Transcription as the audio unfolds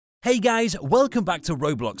Hey guys, welcome back to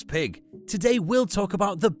Roblox Pig. Today we'll talk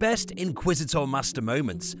about the best InquisitorMaster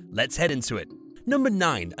moments. Let's head into it. Number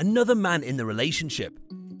 9. Another man in the relationship.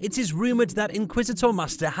 It is rumored that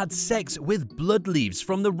InquisitorMaster had sex with blood leaves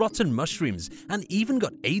from the rotten mushrooms and even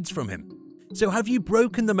got AIDS from him. So have you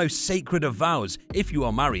broken the most sacred of vows if you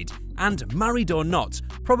are married, and married or not,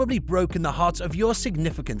 probably broken the heart of your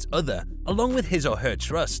significant other along with his or her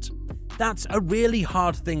trust? That's a really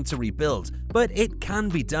hard thing to rebuild, but it can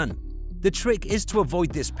be done. The trick is to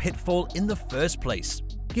avoid this pitfall in the first place.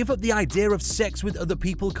 Give up the idea of sex with other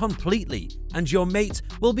people completely, and your mate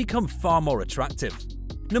will become far more attractive.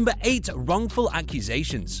 Number 8. Wrongful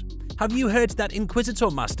accusations. Have you heard that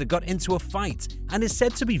InquisitorMaster got into a fight and is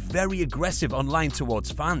said to be very aggressive online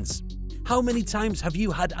towards fans? How many times have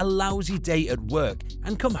you had a lousy day at work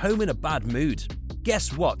and come home in a bad mood?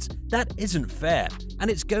 Guess what? That isn't fair,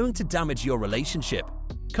 and it's going to damage your relationship.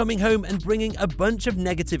 Coming home and bringing a bunch of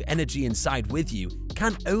negative energy inside with you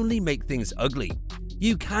can only make things ugly.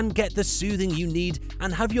 You can get the soothing you need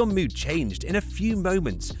and have your mood changed in a few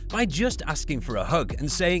moments by just asking for a hug and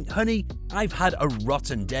saying, "Honey, I've had a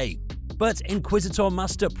rotten day." But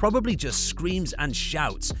InquisitorMaster probably just screams and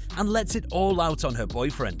shouts and lets it all out on her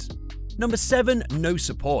boyfriend. Number 7. No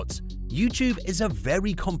support. YouTube is a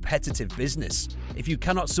very competitive business. If you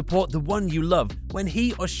cannot support the one you love when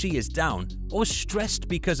he or she is down or stressed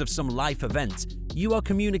because of some life event, you are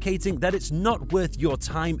communicating that it's not worth your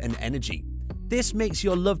time and energy. This makes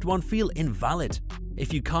your loved one feel invalid.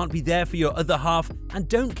 If you can't be there for your other half and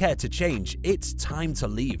don't care to change, it's time to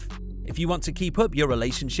leave. If you want to keep up your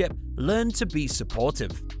relationship, learn to be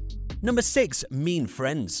supportive. Number 6. Mean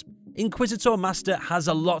friends. InquisitorMaster has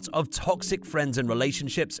a lot of toxic friends and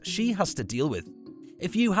relationships she has to deal with.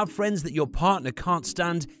 If you have friends that your partner can't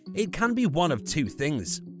stand, it can be one of two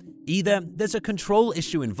things. Either there's a control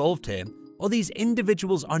issue involved here, or these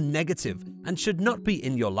individuals are negative and should not be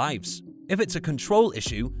in your lives. If it's a control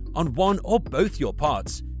issue on one or both your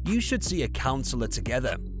parts, you should see a counselor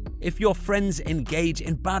together. If your friends engage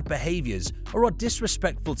in bad behaviors or are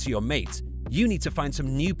disrespectful to your mate, you need to find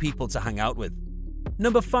some new people to hang out with.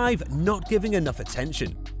 Number 5. Not giving enough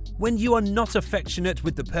attention. When you are not affectionate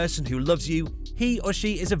with the person who loves you, he or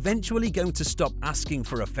she is eventually going to stop asking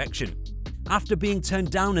for affection. After being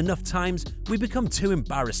turned down enough times, we become too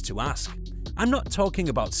embarrassed to ask. I'm not talking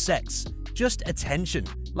about sex, just attention,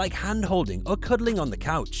 like hand-holding or cuddling on the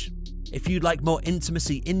couch. If you'd like more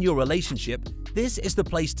intimacy in your relationship, this is the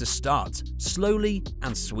place to start, slowly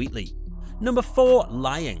and sweetly. Number 4.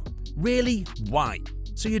 Lying. Really? Why?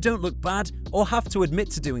 So you don't look bad or have to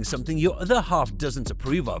admit to doing something your other half doesn't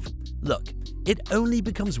approve of. Look, it only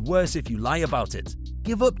becomes worse if you lie about it.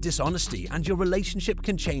 Give up dishonesty and your relationship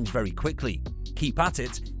can change very quickly. Keep at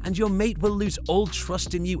it and your mate will lose all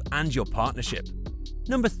trust in you and your partnership.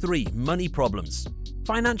 Number 3. Money problems.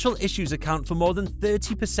 Financial issues account for more than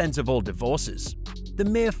 30% of all divorces. The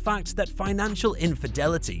mere fact that financial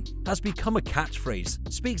infidelity has become a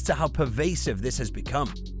catchphrase speaks to how pervasive this has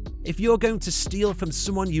become. If you're going to steal from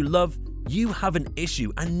someone you love, you have an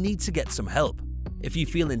issue and need to get some help. If you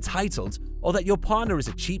feel entitled or that your partner is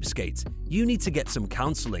a cheapskate, you need to get some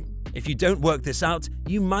counseling. If you don't work this out,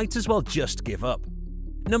 you might as well just give up.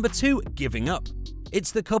 Number 2. Giving up.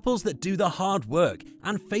 It's the couples that do the hard work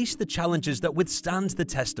and face the challenges that withstand the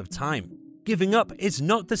test of time. Giving up is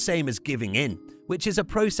not the same as giving in, which is a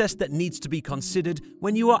process that needs to be considered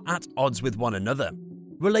when you are at odds with one another.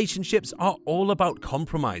 Relationships are all about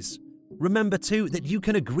compromise. Remember too that you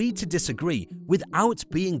can agree to disagree without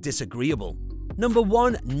being disagreeable. Number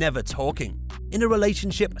 1. Never talking. In a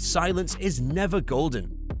relationship, silence is never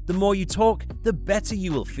golden. The more you talk, the better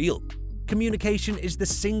you will feel. Communication is the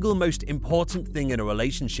single most important thing in a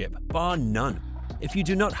relationship, bar none. If you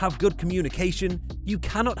do not have good communication, you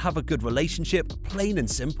cannot have a good relationship, plain and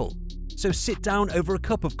simple. So sit down over a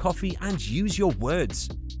cup of coffee and use your words.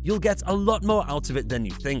 You'll get a lot more out of it than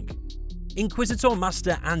you think.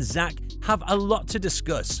 InquisitorMaster and Zach have a lot to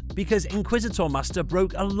discuss because InquisitorMaster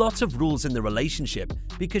broke a lot of rules in the relationship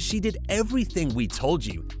because she did everything we told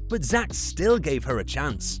you, but Zach still gave her a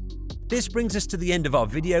chance. This brings us to the end of our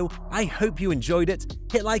video. I hope you enjoyed it.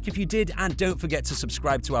 Hit like if you did and don't forget to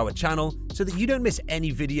subscribe to our channel so that you don't miss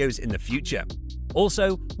any videos in the future.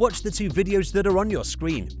 Also, watch the 2 videos that are on your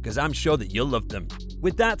screen because I'm sure that you'll love them.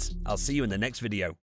 With that, I'll see you in the next video.